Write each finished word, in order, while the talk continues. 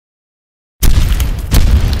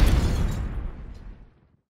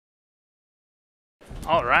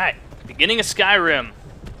Alright, beginning of Skyrim.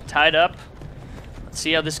 Tied up. Let's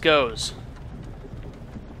see how this goes.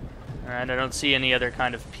 Alright, I don't see any other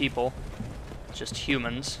kind of people. Just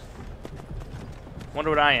humans. Wonder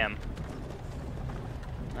what I am.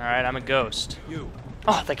 Alright, I'm a ghost. You.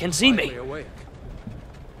 Oh, they can see me! Finally awake.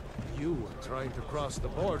 You were trying to cross the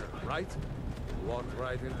border, right? Walked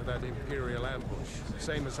right into that Imperial ambush,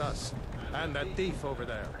 same as us. And that thief over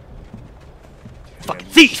there. Fucking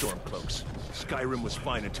thief! Stormcloaks. Skyrim was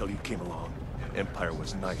fine until you came along. Empire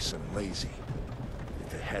was nice and lazy.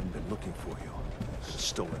 If they hadn't been looking for you,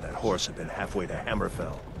 stolen that horse and been halfway to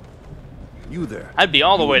Hammerfell. You there? I'd be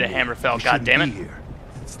all the way to Hammerfell, goddammit. Here.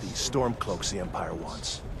 It's these Stormcloaks the Empire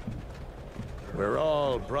wants. We're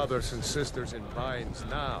all brothers and sisters in binds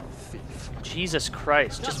now, thief. Jesus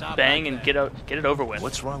Christ, just bang and get it over with.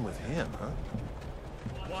 What's wrong with him, huh?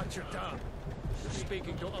 Watch your tongue. You're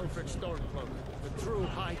speaking to Ulfric Stormcloak, the true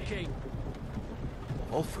High King.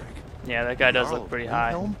 Ulfric? Yeah, that guy does look pretty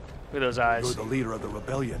high. Look at those eyes. You're the leader of the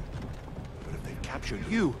rebellion. But if they captured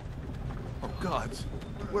you... Oh, gods.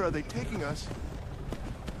 Where are they taking us?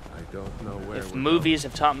 I don't know where. If movies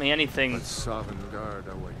have taught me anything, Sovngarde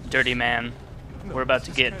awaits. dirty man, we're about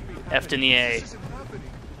to get effed in the A.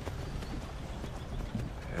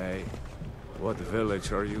 Hey, what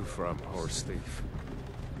village are you from, horse thief?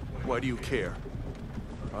 Why do you care?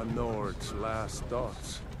 A Nord's last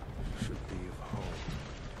thoughts should be of home.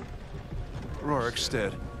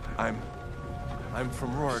 Rorikstead. I'm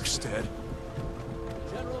from Rorikstead.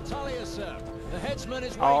 General Talia, sir. The headsman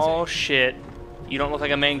is waiting. Oh shit. You don't look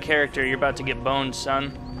like a main character, you're about to get boned,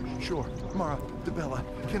 son. Sure. Mara, Debella,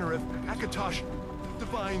 Kinnereth, Akatosh,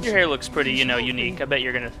 Divines. Your hair looks pretty, you know, unique. I bet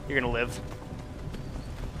you're gonna live.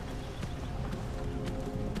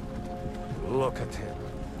 Look at him.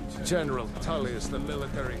 General Tully is the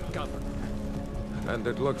military governor. And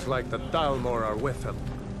it looks like the Dalmor are with him.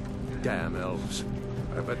 Damn elves.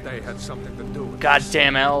 I bet they had something to do with it.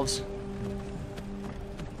 Goddamn elves.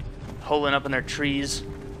 Holing up in their trees.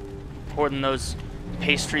 Hoarding those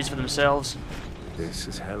pastries for themselves. This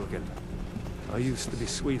is Helgen. I used to be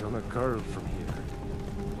sweet on a girl from here.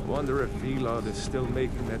 Wonder if Vilod is still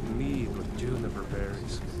making that mead with juniper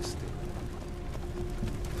berries mixed in.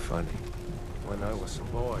 Funny. When I was a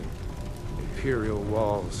boy, imperial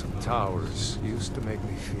walls and towers used to make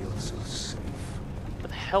me feel so safe. Where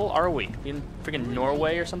the hell are we? In freaking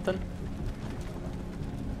Norway or something?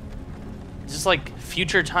 Is this like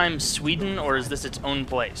future time Sweden, or is this its own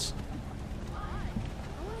place? I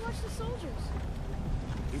want to watch the soldiers.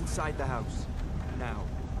 Inside the house. Now.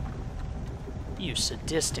 You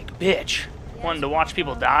sadistic bitch. Wanting to watch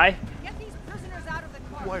people die? Get these prisoners out of the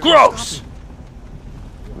car. Why are we Gross! stopping?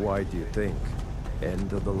 Why do you think?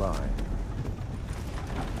 End of the line.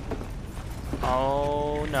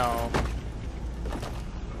 Oh no.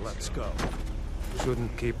 Let's go.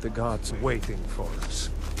 Shouldn't keep the gods waiting for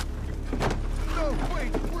us. No,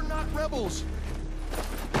 wait, we're not rebels.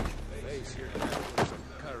 Face your captains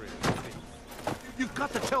of courage, thief. You've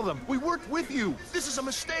got to tell them we weren't with you. This is a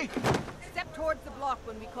mistake. Step towards the block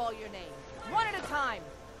when we call your name. One at a time.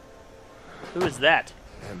 Who is that?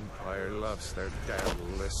 Empire loves their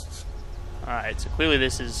damn lists. Alright, so clearly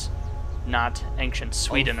this is not ancient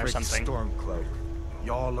Sweden or something. Stormcloak,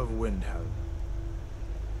 Jarl of Windhelm.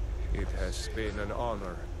 It has been an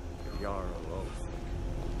honor, Jarl Ulf.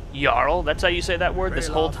 Jarl? That's how you say that word this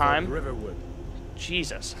whole Ralof of time? Riverwood.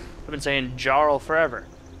 Jesus. I've been saying Jarl forever.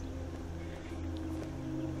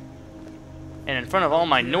 And in front of all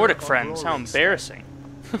my Nordic friends, how embarrassing.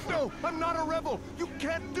 No, I'm not a rebel. You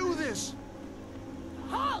can't do this.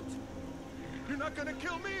 Halt! You're not gonna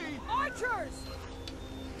kill me. Archers!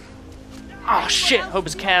 Oh shit, hope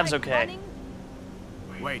his calf's okay.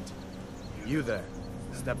 Wait. You there.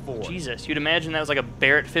 Step forward. Jesus, you'd imagine that was like a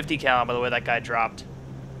Barrett 50 cal by the way that guy dropped.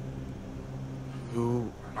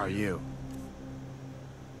 Who are you?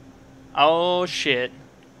 Oh shit.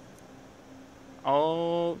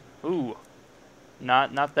 Oh, ooh.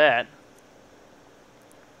 Not that.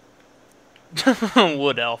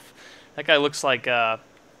 Wood elf. That guy looks like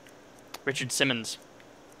Richard Simmons.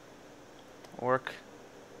 Orc.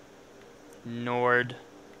 Nord.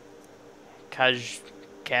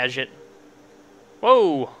 Khajiit.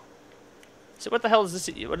 Whoa! So what the hell is this?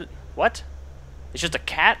 What? It's just a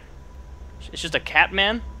cat? It's just a cat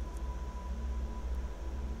man?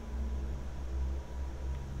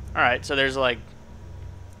 Alright, so there's like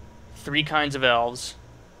 3 kinds of elves.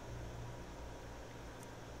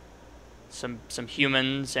 Some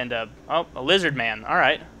humans and a lizard man.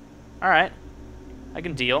 Alright. Alright. I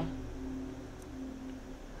can deal.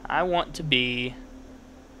 I want to be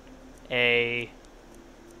a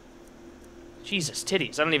Jesus,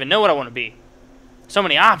 titties. I don't even know what I want to be. So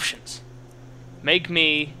many options. Make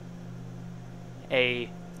me a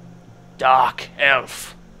dark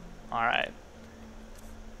elf. Alright.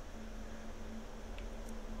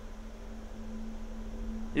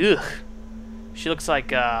 Ugh. She looks like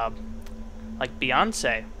Beyonce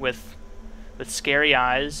with scary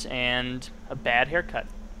eyes and a bad haircut.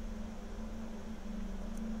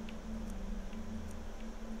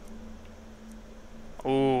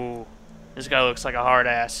 Ooh, this guy looks like a hard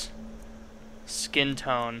ass. Skin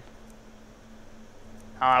tone.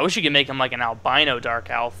 I wish you could make him like an albino dark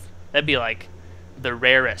elf. That'd be like the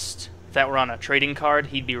rarest. If that were on a trading card,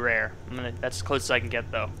 he'd be rare. That's as close as I can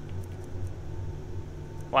get though.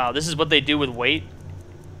 Wow, this is what they do with weight?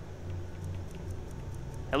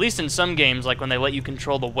 At least in some games, like when they let you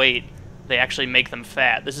control the weight, they actually make them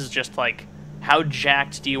fat. This is just like, how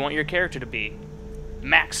jacked do you want your character to be?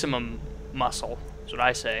 Maximum muscle. That's what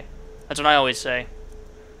I say. That's what I always say.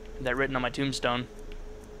 Have that written on my tombstone.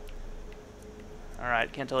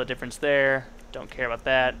 Alright, can't tell the difference there. Don't care about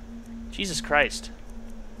that. Jesus Christ.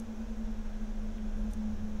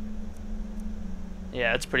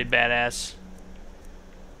 Yeah, that's pretty badass.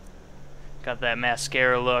 Got that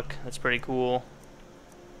mascara look. That's pretty cool.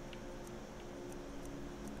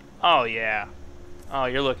 Oh, yeah. Oh,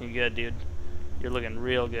 you're looking good, dude. You're looking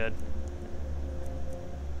real good.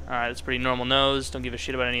 Alright, that's pretty normal nose. Don't give a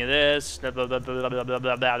shit about any of this. Blah, blah, blah, blah, blah, blah,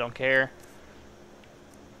 blah, blah. Don't care.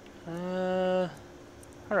 Alright.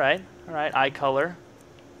 Alright, eye color.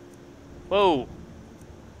 Whoa.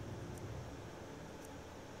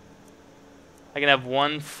 I can have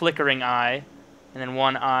one flickering eye, and then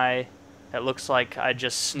one eye that looks like I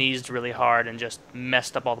just sneezed really hard and just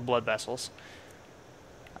messed up all the blood vessels.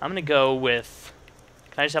 I'm gonna go with...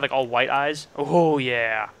 Can I just have like all white eyes? Oh,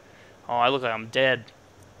 yeah. Oh, I look like I'm dead.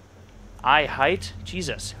 Eye height?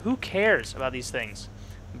 Jesus. Who cares about these things?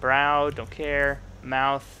 Brow, don't care.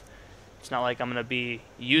 Mouth. It's not like I'm gonna be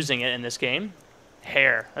using it in this game.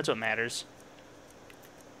 Hair. That's what matters.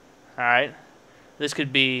 Alright. This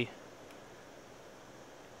could be...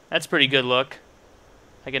 That's a pretty good look.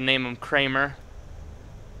 I can name him KRAMER.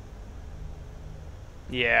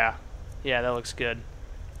 Yeah. Yeah, that looks good.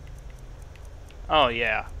 Oh,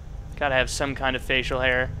 yeah. Gotta have some kind of facial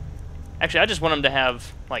hair. Actually, I just want him to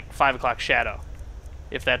have, like, 5 o'clock shadow.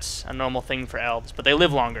 If that's a normal thing for elves. But they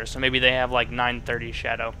live longer, so maybe they have, like, 9:30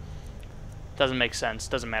 shadow. Doesn't make sense.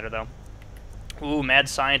 Doesn't matter, though. Ooh, mad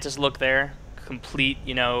scientist look there. Complete,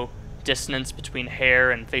 you know, dissonance between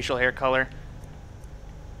hair and facial hair color.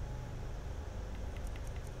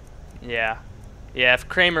 Yeah. Yeah, if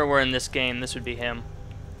KRAMER were in this game, this would be him.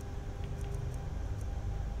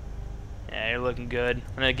 Yeah, you're looking good.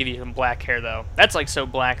 I'm gonna give you some black hair, though. That's, like, so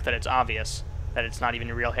black that it's obvious that it's not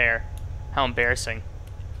even real hair. How embarrassing.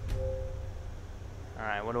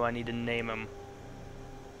 Alright, what do I need to name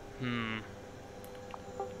him?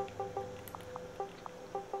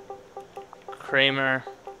 KRAMER.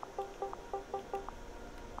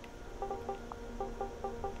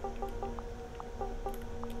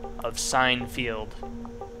 Of SEINFIELD.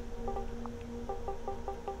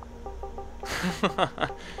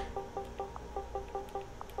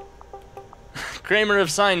 KRAMER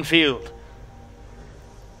of SEINFIELD.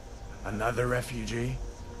 Another refugee?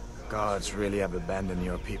 Gods really have abandoned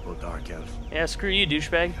your people, Dark Elf. Yeah, screw you,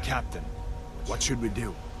 douchebag. Captain, what should we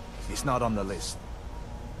do? He's not on the list.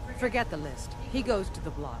 Forget the list. He goes to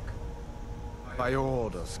the block. By your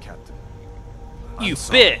orders, Captain. You I'm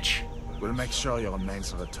sorry. bitch! We'll make sure your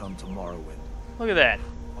remains are returned to Morrowind. Look at that.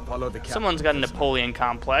 Follow the captain. Someone's got a Napoleon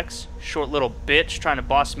complex. Short little bitch trying to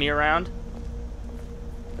boss me around.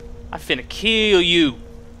 I finna kill you.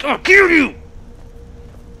 Gonna kill you!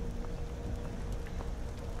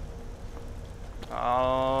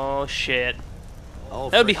 Oh, shit.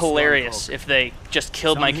 That would be hilarious if they just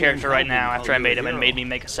killed my character right now after I made him and made me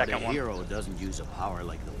make a second one. The hero doesn't use a power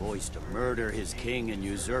like the voice to murder his king and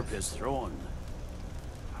usurp his throne.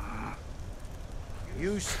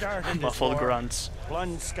 You started this Muffled war, grunts.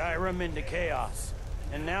 plunged Skyrim into chaos,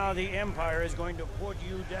 and now the Empire is going to put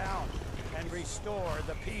you down and restore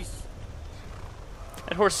the peace.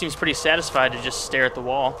 That horse seems pretty satisfied to just stare at the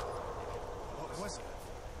wall.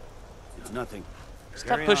 It's nothing. Stop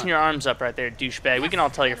Carry pushing on. your arms up right there, douchebag. We can all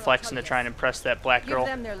tell you're flexing to try and impress that black Give girl.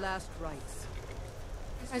 them their last rites.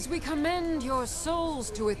 As we commend your souls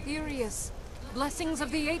to Aetherius, blessings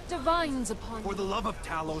of the 8 divines upon For you. the love of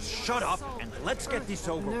Talos, shut up and let's get this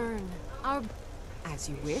over. Learn our... As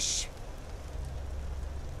you wish.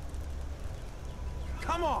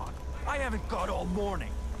 Come on! I haven't got all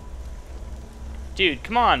morning. Dude,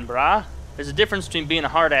 come on, brah. There's a difference between being a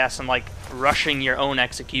hard ass and, like, rushing your own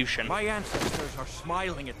execution. My ancestors are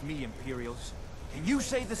smiling at me, Imperials. Can you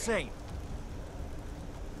say the same?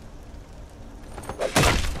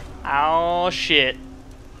 Oh, shit.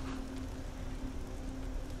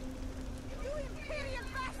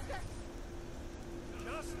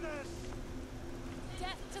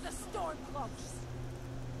 Death to the Stormcloaks!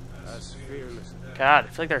 As fearless. God, I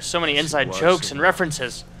feel like there's so many inside was jokes so and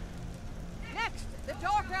references. Next, the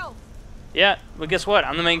Dark Elf! Yeah, well, guess what?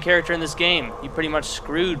 I'm the main character in this game. You pretty much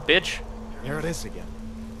screwed, bitch. Here it is again.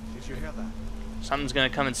 Did you hear that? Something's gonna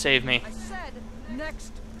come and save me. I said,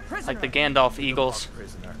 next, prisoner! Like the Gandalf Eagles.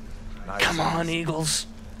 Prisoner. Nice. Come on, Eagles.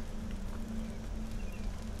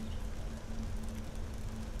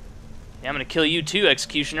 Yeah, I'm gonna kill you too,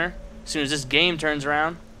 Executioner. As soon as this game turns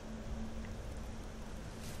around.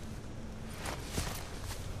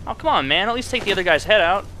 Oh, come on, man. At least take the other guy's head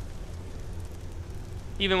out.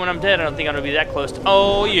 Even when I'm dead, I don't think I'm gonna be that close to...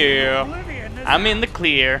 Oh, yeah. I'm in the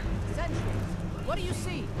clear. Sentries, what do you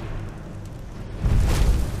see?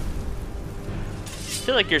 I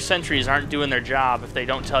feel like your sentries aren't doing their job if they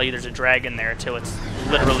don't tell you there's a dragon there until it's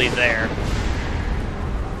literally there.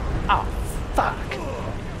 Oh, fuck.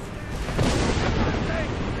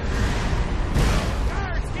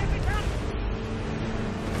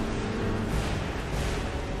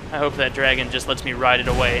 I hope that dragon just lets me ride it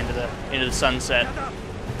away into the sunset.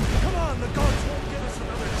 Come on, the gods won't give us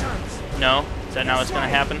another chance. No? Is that not what's gonna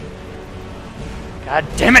happen? God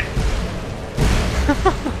damn it!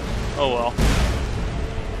 Oh well.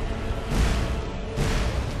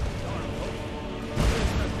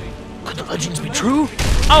 Could the legends be true?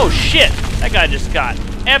 Oh shit! That guy just got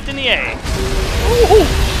effed in the A. Woohoo!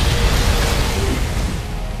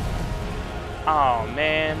 Oh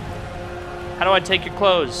man. How do I take your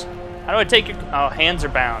clothes? How do I take your... Oh, hands are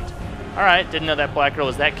bound. Alright, didn't know that black girl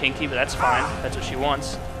was that kinky, but that's fine. That's what she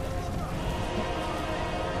wants.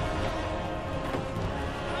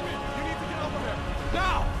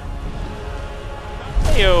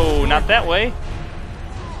 Heyo, not that way.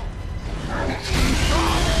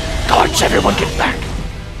 Guards, everyone get back!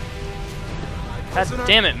 God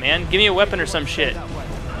damn it, man. Give me a weapon or some shit.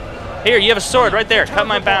 Here, you have a sword right there. Cut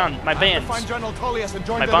my bands. My binds,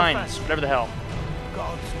 whatever the hell.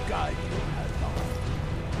 God's guide you.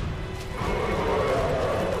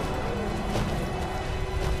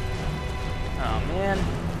 Oh, man.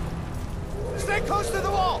 Stay close to the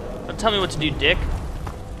wall. Don't tell me what to do, dick.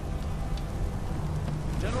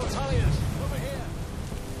 General Tullius, over here.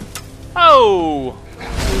 Oh!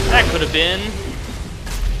 That could have been...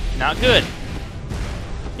 not good.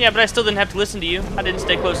 Yeah, but I still didn't have to listen to you. I didn't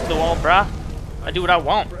stay close to the wall, brah. I do what I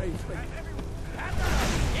want. Into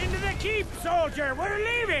the keep, soldier! We're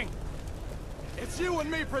leaving! It's you and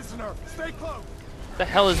me, prisoner. Stay close. What the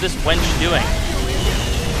hell is this wench doing?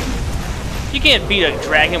 You can't beat a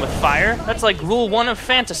dragon with fire. That's like rule 1 of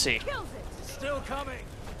fantasy. Still coming.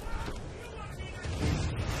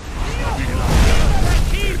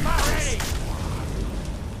 Keep already!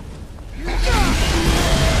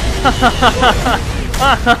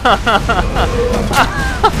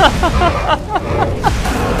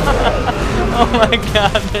 Oh my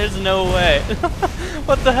god, there's no way.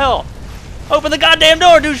 What the hell? Open the goddamn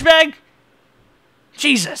door, douchebag!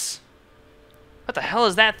 Jesus! What the hell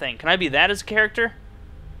is that thing? Can I be that as a character?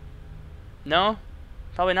 No?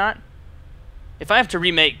 Probably not? If I have to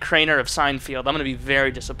remake KRAMER of SEINFIELD, I'm gonna be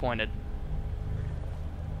very disappointed.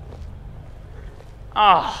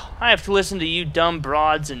 Oh, I have to listen to you dumb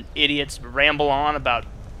broads and idiots ramble on about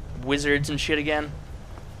wizards and shit again.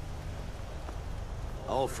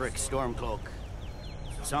 Ulfric Stormcloak.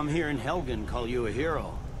 Some here in Helgen call you a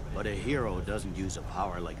hero, but a hero doesn't use a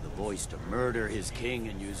power like the voice to murder his king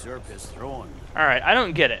and usurp his throne. Alright, I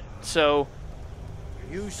don't get it. So,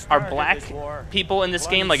 are black people in this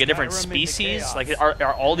game like a different species? Like,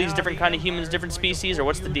 are all these different kind of humans different species, or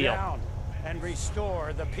what's the deal? And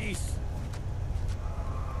restore the peace.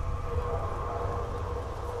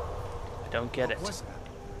 I don't get it.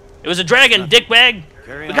 It was a dragon, dickwag!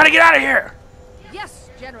 We gotta get out of here! Yes,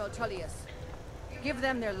 General Tullius. Give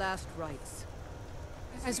them their last rites.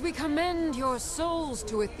 As we commend your souls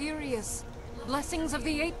to Aetherius, blessings of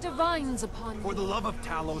the 8 divines upon you. For the love of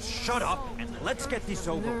Talos, shut up and let's get this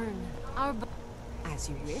over. Learn our... As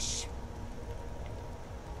you wish.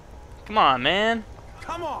 Come on, man.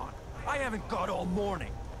 Come on. I haven't got all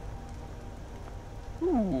morning.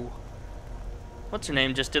 Ooh. What's her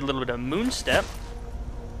name? Just did a little bit of moonstep.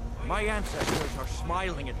 My ancestors are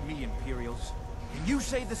smiling at me, Imperials. Can you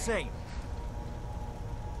say the same?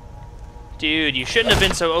 Dude, you shouldn't have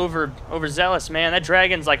been so overzealous, man. That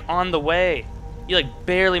dragon's like on the way. You like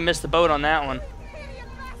barely missed the boat on that one.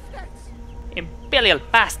 Imperial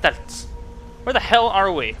bastards! Where the hell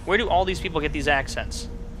are we? Where do all these people get these accents?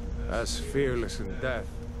 As fearless in death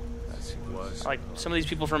as he was. Like some of these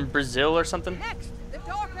people from Brazil or something? Next, the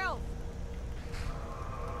Dark Elf.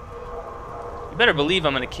 You better believe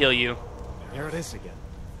I'm gonna kill you. There it is again.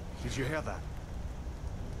 Did you hear that?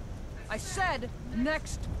 I said,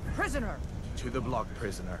 next prisoner. To the block,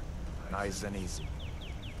 prisoner. Nice and easy.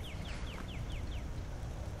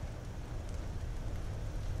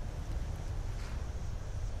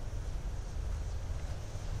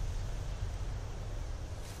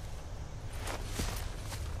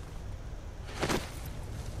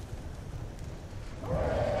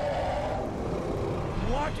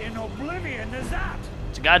 What in oblivion is that?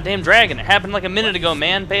 It's a goddamn dragon. It happened like a minute ago,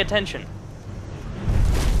 man. Pay attention.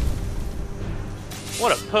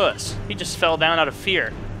 What a puss. He just fell down out of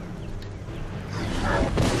fear.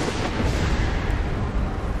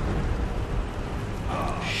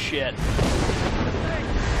 Oh, shit.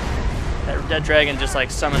 That dragon just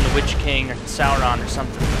like summoned the Witch King or Sauron or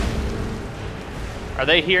something. Are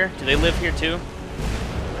they here? Do they live here too?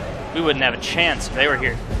 We wouldn't have a chance if they were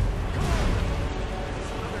here.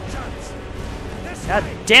 God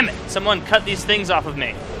damn it! Someone cut these things off of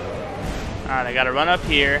me. Alright, I gotta run up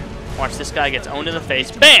here. Watch this guy gets owned in the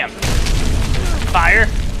face. BAM! Fire,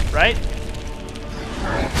 right?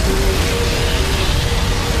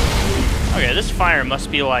 Okay, this fire must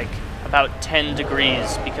be like about 10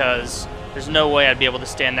 degrees because there's no way I'd be able to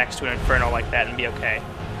stand next to an inferno like that and be okay.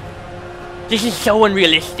 This is so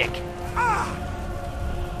unrealistic.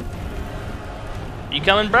 You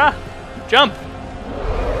coming, bruh? Jump!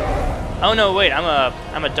 Oh no, wait, I'm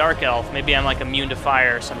a dark elf. Maybe I'm like immune to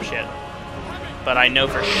fire or some shit. But I know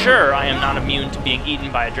for sure I am not immune to being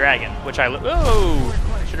eaten by a dragon, which I whoa!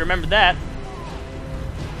 Should have remembered that.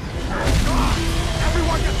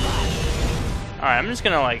 All right, I'm just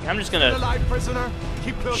gonna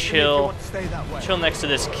chill next to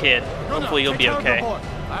this kid. Hopefully you'll be okay.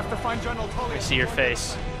 Let me see your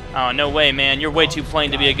face. Oh no way, man! You're way too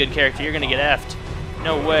plain to be a good character. You're gonna get effed.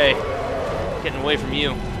 No way. Getting away from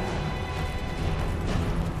you.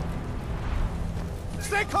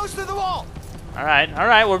 Stay close to the wall. All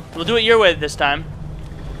right, we'll do it your way this time.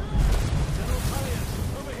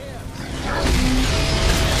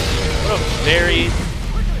 What a very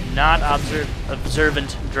not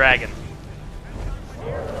observant dragon.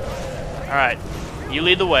 All right, you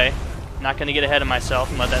lead the way. Not gonna get ahead of myself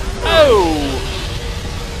and let that. Oh!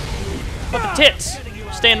 What the tits?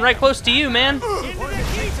 Staying right close to you, man.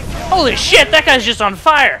 Holy shit! That guy's just on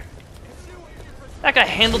fire. That guy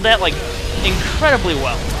handled that like incredibly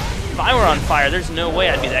well. If I were on fire, there's no way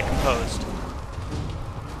I'd be that composed.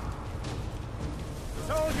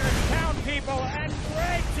 Soldiers, town people, and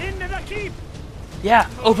breaks into the keep! Yeah,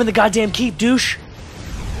 open the goddamn keep, douche.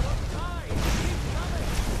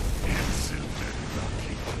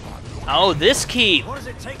 Oh, this keep. What does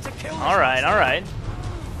it take to kill All right.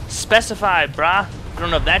 Specify, brah. I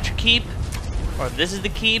don't know if that's your keep or if this is the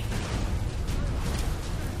keep.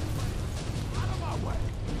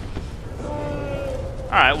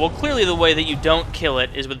 Alright, well clearly the way that you don't kill it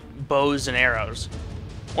is with bows and arrows.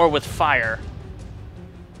 Or with fire.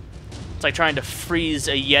 It's like trying to freeze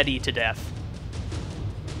a Yeti to death.